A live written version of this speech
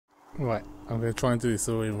Right, I'm going to try and do this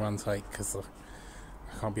all in one take because I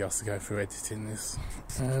can't be asked to go through editing this.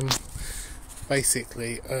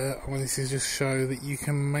 Basically, I wanted to just show that you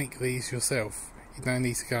can make these yourself. You don't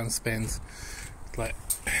need to go and spend like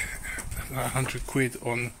 100 quid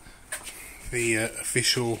on the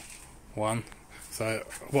official one. So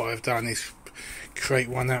what I've done is create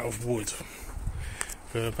one out of wood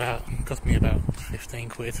for cost me about 15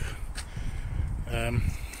 quid.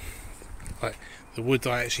 Like the wood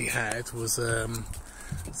I actually had was let me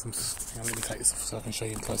take this off so I can show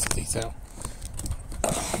you in closer detail.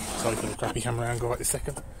 Sorry for the crappy camera angle right this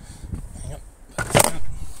second. Hang on.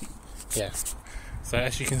 Yeah. So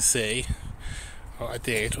as you can see, what I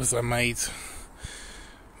did was I made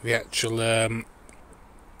the actual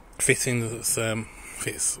fitting that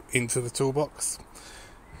fits into the toolbox.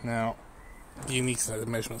 Now you need to know the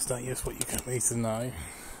measurements, don't you? That's what you need to know.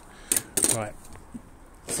 Right.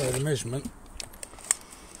 So the measurement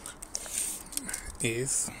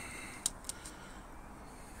is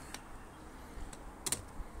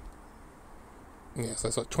so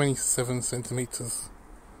it's like 27 centimeters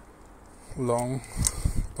long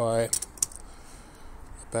by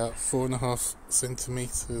about 4.5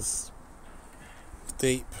 centimeters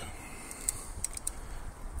deep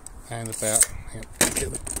and about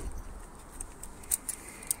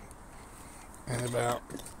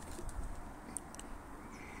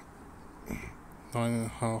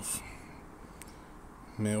 9.5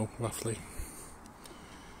 mil roughly.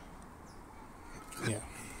 Yeah.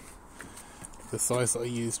 The size that I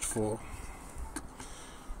used for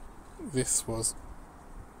this was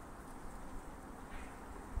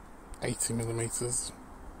 80 millimeters.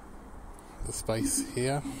 The space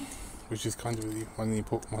here, which is kind of one of the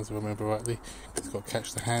important ones if I remember rightly, it's got to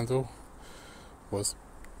catch the handle, was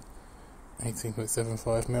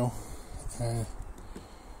 18.75 mil.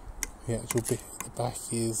 The actual bit at the back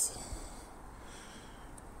is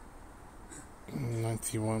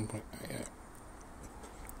 91.8.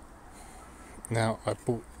 Now I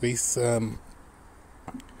bought these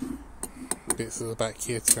bits at the back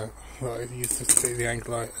here I used to see the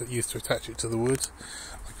angle I used to attach it to the wood.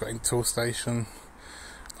 I got in Tool Station,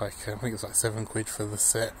 like I think it's like 7 quid for the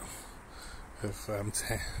set of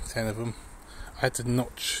 10 of them. I had to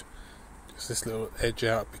notch just this little edge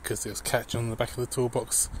out because it was catching on the back of the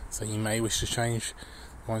toolbox, so you may wish to change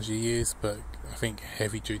the ones you use, but I think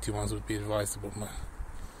heavy duty ones would be advisable.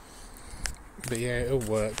 But yeah, it all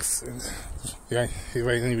works. The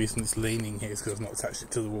only reason it's leaning here is because I've not attached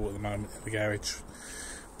it to the wall at the moment in the garage,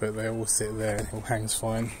 but they all sit there and it all hangs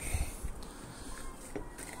fine.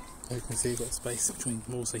 As you can see, you've got space between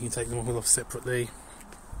them all so you can take them all off separately.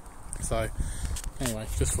 So anyway,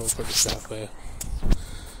 just thought I'd put this out there.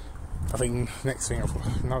 I think next thing I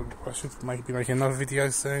should be making another video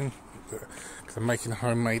soon, because I'm making a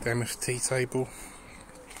homemade MFT table,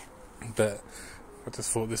 but I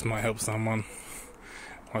just thought this might help someone.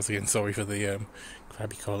 Once again, sorry for the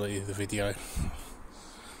crappy quality of the video.